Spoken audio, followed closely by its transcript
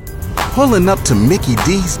Pulling up to Mickey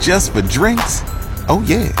D's just for drinks? Oh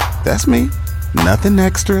yeah, that's me. Nothing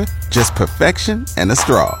extra, just perfection and a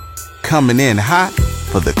straw. Coming in hot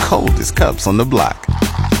for the coldest cups on the block.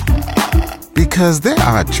 Because there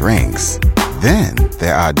are drinks. Then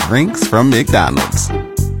there are drinks from McDonald's.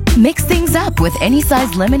 Mix things up with any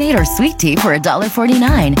size lemonade or sweet tea for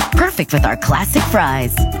 $1.49. Perfect with our classic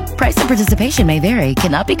fries. Price and participation may vary.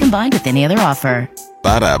 Cannot be combined with any other offer.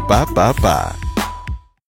 Ba-da-ba-ba-ba.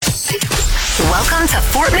 Welcome to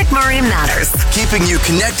Fort McMurray Matters. Keeping you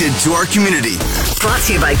connected to our community. Brought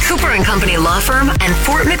to you by Cooper & Company Law Firm and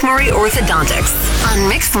Fort McMurray Orthodontics on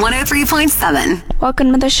Mix 103.7.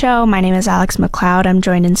 Welcome to the show. My name is Alex McLeod. I'm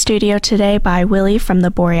joined in studio today by Willi from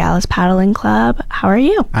the Borealis Paddling Club. How are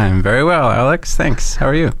you? I'm very well, Alex. Thanks. How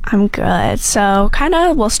are you? I'm good. So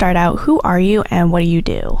we'll start out. Who are you and what do you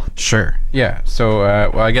do? Sure. Yeah. So,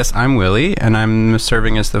 I guess I'm Willi, and I'm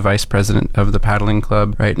serving as the vice president of the paddling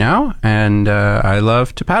club right now, and I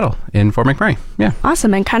love to paddle in Fort McMurray. Yeah.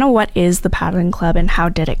 Awesome. And what is the paddling club and how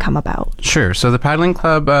did it come about? Sure. So the paddling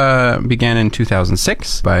club began in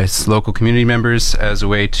 2006 by local community members as a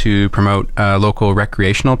way to promote local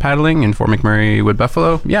recreational paddling in Fort McMurray, Wood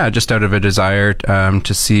Buffalo. Yeah, just out of a desire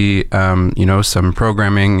to see, some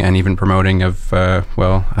programming and even promoting of,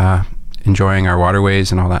 enjoying our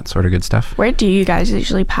waterways and all that sort of good stuff. Where do you guys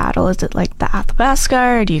usually paddle? Is it like the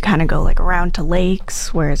Athabasca, or do you kind of go around to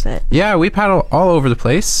lakes? Where is it? Yeah, we paddle all over the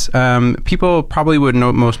place. People probably would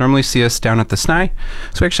most normally see us down at the Snai.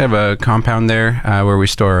 So we actually have a compound there where we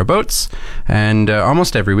store our boats. And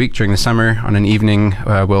almost every week during the summer on an evening,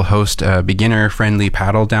 we'll host a beginner-friendly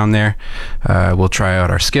paddle down there. We'll try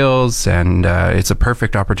out our skills, and it's a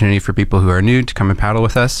perfect opportunity for people who are new to come and paddle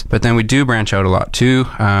with us. But then we do branch out a lot too.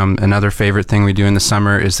 Another favorite thing we do in the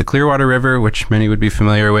summer is the Clearwater River, which many would be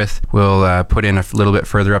familiar with. We'll put in a little bit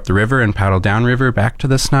further up the river and paddle downriver back to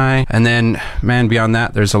the Snai. And then, beyond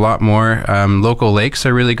that, there's a lot more. Local lakes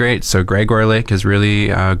are really great. So Gregoire Lake is really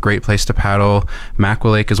a great place to paddle.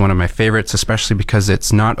 Macwa Lake is one of my favorites, especially because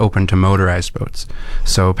it's not open to motorized boats.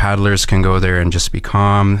 So paddlers can go there and just be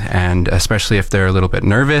calm, and especially if they're a little bit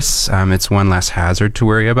nervous, it's one less hazard to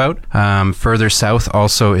worry about. Further south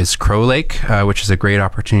also is Crow Lake, which is a great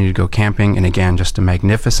opportunity to go camping, and again, just a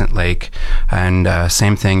magnificent lake. And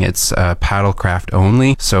same thing, it's paddlecraft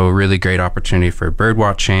only, so really great opportunity for bird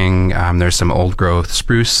watching. There's some old growth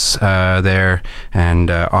spruce there,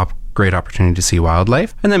 and great opportunity to see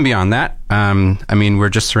wildlife. And then beyond that, we're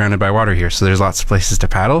just surrounded by water here, so there's lots of places to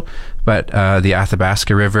paddle. But the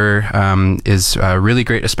Athabasca River is really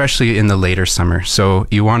great, especially in the later summer. So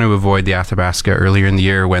you want to avoid the Athabasca earlier in the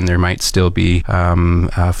year when there might still be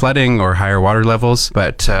flooding or higher water levels.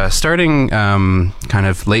 But starting kind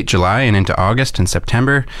of late July and into August and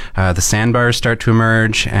September, the sandbars start to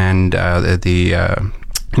emerge, and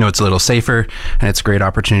it's a little safer, and it's a great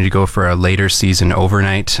opportunity to go for a later season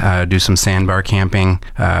overnight, do some sandbar camping,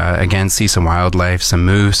 again, see some wildlife, some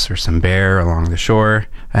moose or some bear along the shore.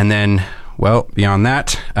 And then, beyond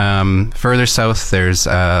that, further south, there's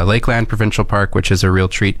Lakeland Provincial Park, which is a real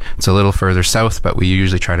treat. It's a little further south, but we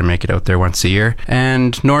usually try to make it out there once a year.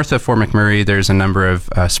 And north of Fort McMurray, there's a number of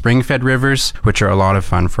spring-fed rivers, which are a lot of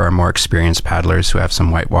fun for our more experienced paddlers who have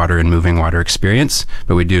some whitewater and moving water experience.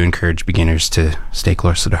 But we do encourage beginners to stay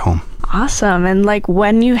closer to home. Awesome. And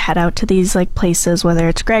when you head out to these places, whether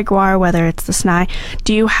it's Gregoire, whether it's the Snai,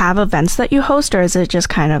 do you have events that you host, or is it just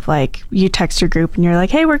kind of you text your group and you're like,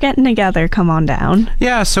 hey, we're getting together, come on down?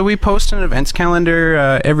 Yeah, so we post an events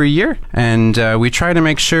calendar every year, and we try to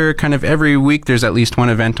make sure kind of every week there's at least one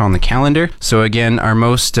event on the calendar. So again, our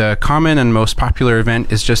most common and most popular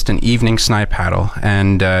event is just an evening Snai paddle,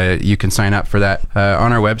 and you can sign up for that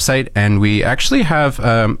on our website. And we actually have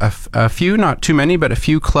a few, not too many, but a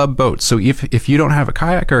few club boats. So if you don't have a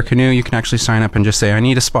kayak or a canoe, you can actually sign up and just say, I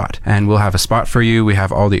need a spot, and we'll have a spot for you. We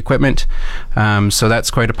have all the equipment. So that's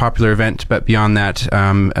quite a popular event. But beyond that,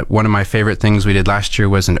 one of my favorite things we did last year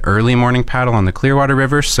was an early morning paddle on the Clearwater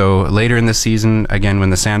River. So later in the season, again, when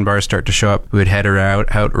the sandbars start to show up, we would head out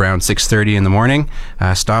around 6:30 in the morning,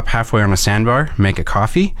 stop halfway on a sandbar, make a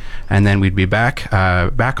coffee, and then we'd be back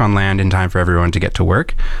on land in time for everyone to get to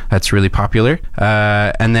work. That's really popular.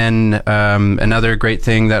 And then another great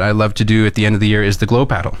thing that I love to do at the end of the year is the glow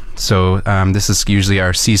paddle. So this is usually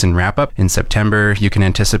our season wrap up. In September, you can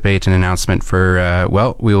anticipate an announcement for,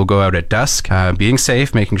 we will go out at dusk, being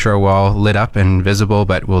safe, making sure we're all lit up and visible,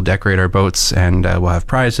 but we'll decorate our boats, and we'll have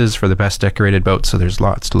prizes for the best decorated boats. So there's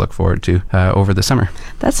lots to look forward to over the summer.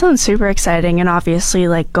 That sounds super exciting. And obviously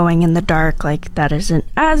going in the dark, that isn't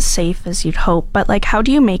as safe as you'd hope, but how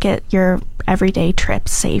do you make it your everyday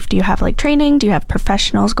trips safe? Do you have training? Do you have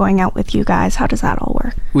professionals going out with you guys? How does that all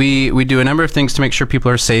work? We we do a number of things to make sure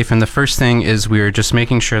people are safe. And the first thing is we're just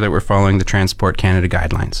making sure that we're following the Transport Canada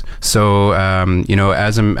guidelines. So,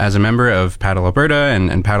 as a member of Paddle Alberta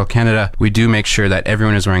and Paddle Canada, we do make sure that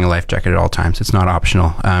everyone is wearing a life jacket at all times. It's not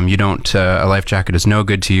optional. A life jacket is no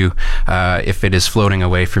good to you if it is floating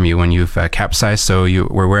away from you when you've capsized. So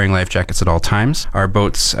we're wearing life jackets at all times. Our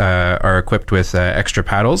boats are equipped with extra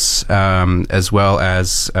paddles, as well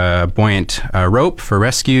as buoyant rope for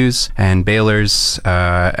rescues and bailers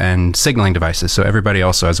and signaling devices. So everybody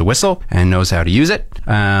also has a whistle and knows how to use it.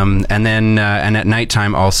 And at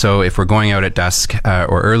nighttime also, if we're going out at dusk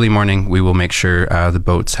or early morning, we will make sure the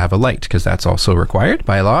boats have a light, because that's also required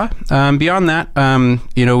by law. Beyond that,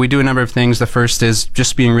 we do a number of things. The first is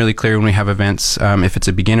just being really clear when we have events. If it's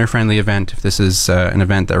a beginner-friendly event, if this is an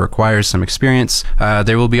event that requires some experience,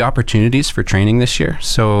 there will be opportunities for training this year.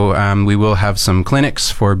 So we will have some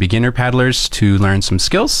clinics for beginner paddlers to learn some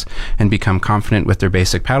skills and become confident with their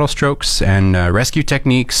basic paddle strokes and rescue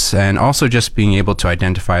techniques, and also just being able to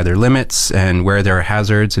identify their limits and where there are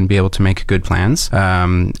hazards and be able to make good plans,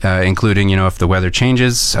 including, if the weather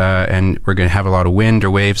changes and we're going to have a lot of wind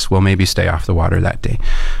or waves, we'll maybe stay off the water that day.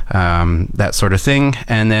 That sort of thing.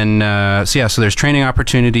 And then, so there's training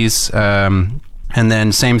opportunities. And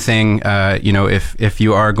then same thing, if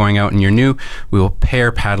you are going out and you're new, we will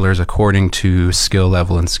pair paddlers according to skill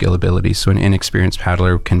level and skill ability. So an inexperienced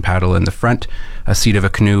paddler can paddle in the front seat of a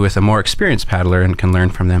canoe with a more experienced paddler and can learn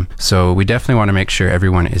from them. So we definitely want to make sure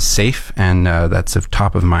everyone is safe, and that's of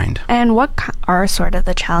top of mind. And what are sort of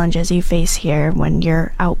the challenges you face here when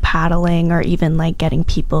you're out paddling, or even like getting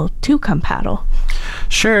people to come paddle?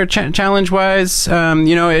 Sure. Challenge-wise,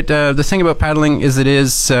 the thing about paddling is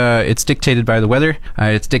it's dictated by the weather.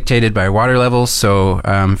 It's dictated by water levels. So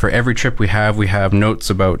for every trip we have notes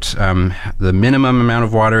about the minimum amount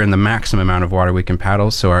of water and the maximum amount of water we can paddle.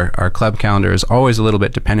 So our club calendar is always a little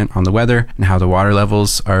bit dependent on the weather and how the water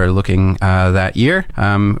levels are looking that year.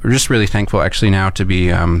 We're just really thankful actually now to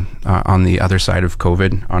be on the other side of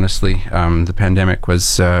COVID. Honestly, the pandemic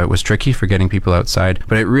was tricky for getting people outside,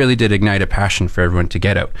 but it really did ignite a passion for everyone to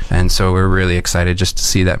get out. And so we're really excited just to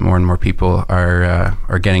see that more and more people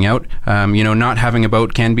are getting out. Not having a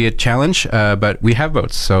boat can be a challenge, but we have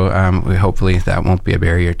boats. So hopefully that won't be a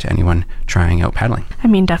barrier to anyone trying out paddling. I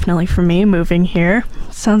mean, definitely for me, moving here,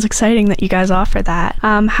 sounds exciting that you guys offer that.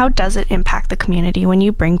 How does it impact the community when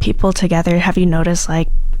you bring people together? Have you noticed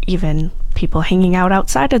even people hanging out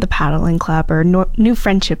outside of the paddling club, or new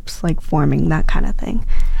friendships forming, that kind of thing?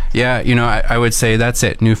 Yeah, I would say that's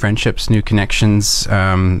it. New friendships, new connections.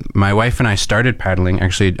 My wife and I started paddling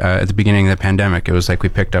actually at the beginning of the pandemic. It was like we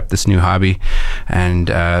picked up this new hobby, and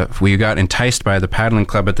we got enticed by the paddling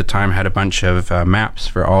club at the time, had a bunch of maps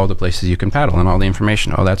for all the places you can paddle and all the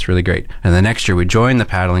information. Oh, that's really great. And the next year we joined the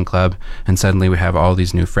paddling club, and suddenly we have all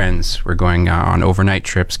these new friends. We're going on overnight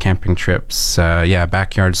trips, camping trips,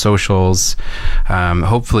 backyard socials.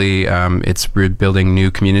 Hopefully it's building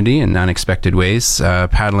new community in unexpected ways.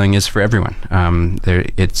 Paddling is for everyone.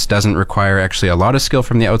 It doesn't require actually a lot of skill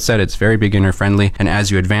from the outset. It's very beginner friendly, and as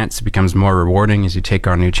you advance, it becomes more rewarding as you take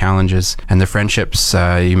on new challenges. And the friendships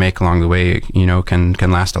you make along the way,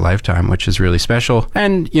 can last a lifetime, which is really special.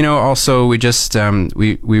 And also we just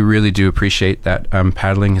we really do appreciate that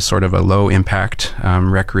paddling is sort of a low impact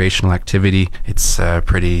recreational activity. It's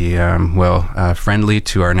pretty friendly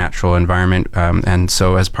to our natural environment, and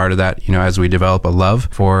so as part of that, as we develop a love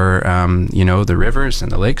for the rivers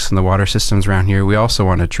and the lakes and the water systems around here, we also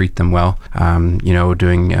want to treat them well,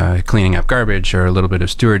 doing cleaning up garbage, or a little bit of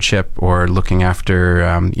stewardship, or looking after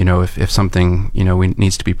if something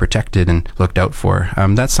needs to be protected and looked out for.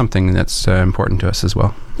 That's something that's important to us as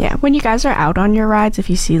well. Yeah, when you guys are out on your rides, if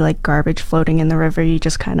you see garbage floating in the river, you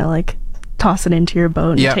just kind of toss it into your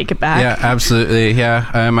boat and take it back. Yeah, absolutely. Yeah.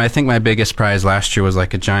 I think my biggest prize last year was a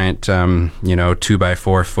giant,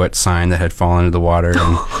 2x4 foot sign that had fallen into the water.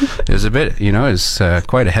 And it was a bit, it was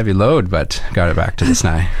quite a heavy load, but got it back to the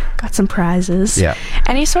Snai. Got some prizes. Yeah.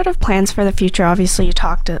 Any sort of plans for the future? Obviously, you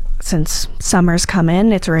talked since summer's come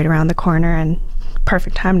in, it's right around the corner, and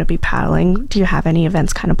perfect time to be paddling. Do you have any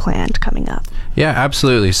events kind of planned coming up? Yeah,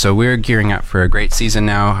 absolutely. So we're gearing up for a great season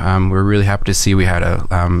now. We're really happy to see we had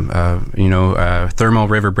a thermal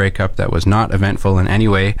river breakup that was not eventful in any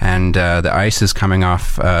way, and the ice is coming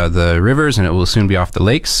off the rivers, and it will soon be off the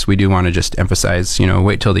lakes. We do want to just emphasize,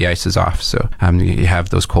 wait till the ice is off. So you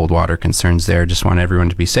have those cold water concerns there. Just want everyone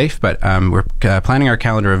to be safe. But we're planning our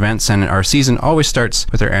calendar events, and our season always starts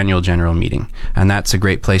with our annual general meeting, and that's a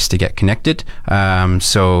great place to get connected.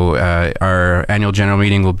 So our annual general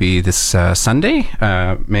meeting will be this Sunday,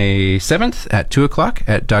 May 7th at 2 o'clock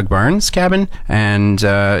at Doug Barnes' cabin. And,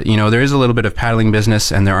 there is a little bit of paddling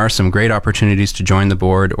business, and there are some great opportunities to join the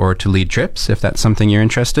board or to lead trips if that's something you're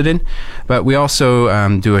interested in. But we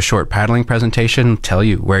also do a short paddling presentation, tell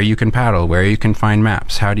you where you can paddle, where you can find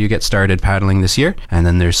maps, how do you get started paddling this year. And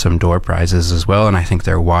then there's some door prizes as well, and I think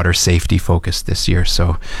they're water safety focused this year.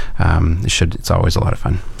 So it's always a lot of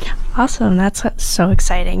fun. Awesome. That's so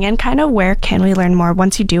exciting. And kind of where can we learn more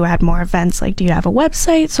once you do add more events? Like, do you have a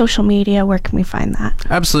website, social media? Where can we find that?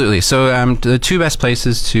 Absolutely. So the two best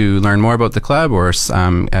places to learn more about the club or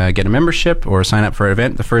get a membership or sign up for an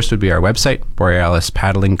event, the first would be our website,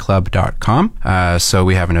 borealispaddlingclub.com. So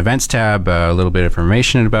we have an events tab, a little bit of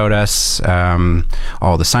information about us,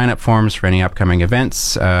 all the sign up forms for any upcoming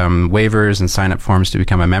events, waivers and sign up forms to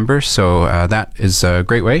become a member. So that is a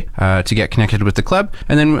great way to get connected with the club.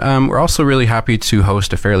 And then we're also really happy to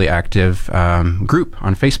host a fairly active group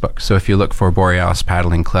on Facebook. So if you look for Borealis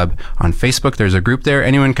Paddling Club on Facebook, there's a group there.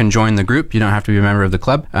 Anyone can join the group. You don't have to be a member of the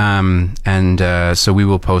club. So we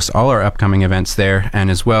will post all our upcoming events there.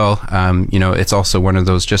 And as well, it's also one of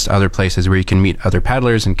those just other places where you can meet other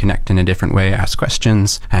paddlers and connect in a different way, ask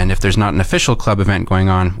questions. And if there's not an official club event going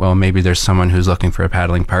on, well, maybe there's someone who's looking for a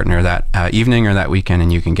paddling partner that evening or that weekend,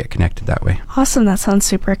 and you can get connected that way. Awesome. That sounds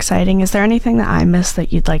super exciting. Is there anything that I missed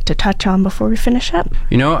that you'd like to touch on before we finish up?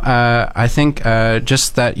 I think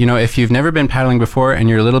just that, if you've never been paddling before and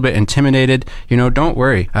you're a little bit intimidated, don't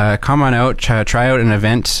worry. Come on out, try out an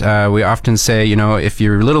event. We often say, if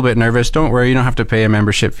you're a little bit nervous, don't worry. You don't have to pay a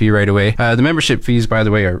membership fee right away. The membership fees, by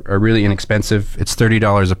the way, are really inexpensive. It's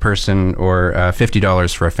 $30 a person or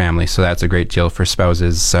 $50 for a family. So that's a great deal for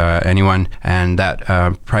spouses, anyone. And that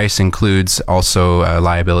price includes also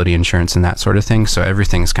liability insurance and that sort of thing. So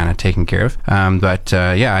everything's kind of taken care of.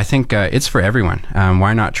 I think it's for everyone.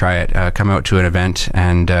 Why not try it? Come out to an event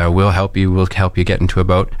and we'll help you. We'll help you get into a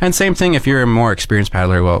boat. And same thing, if you're a more experienced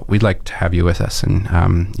paddler, well, we'd like to have you with us and,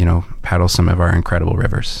 paddle some of our incredible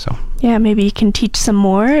rivers. So. Yeah, maybe you can teach some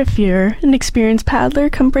more. If you're an experienced paddler,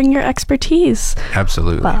 come bring your expertise.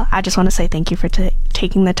 Absolutely. Well, I just want to say thank you for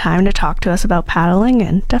taking the time to talk to us about paddling,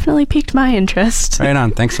 and definitely piqued my interest. Right on.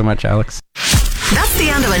 Thanks so much, Alex. That's the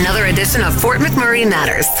end of another edition of Fort McMurray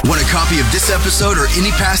Matters. Want a copy of this episode or any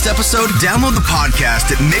past episode? Download the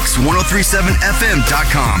podcast at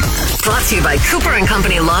mix1037fm.com. Brought to you by Cooper &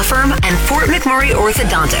 Company Law Firm and Fort McMurray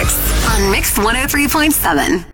Orthodontics on Mix 103.7.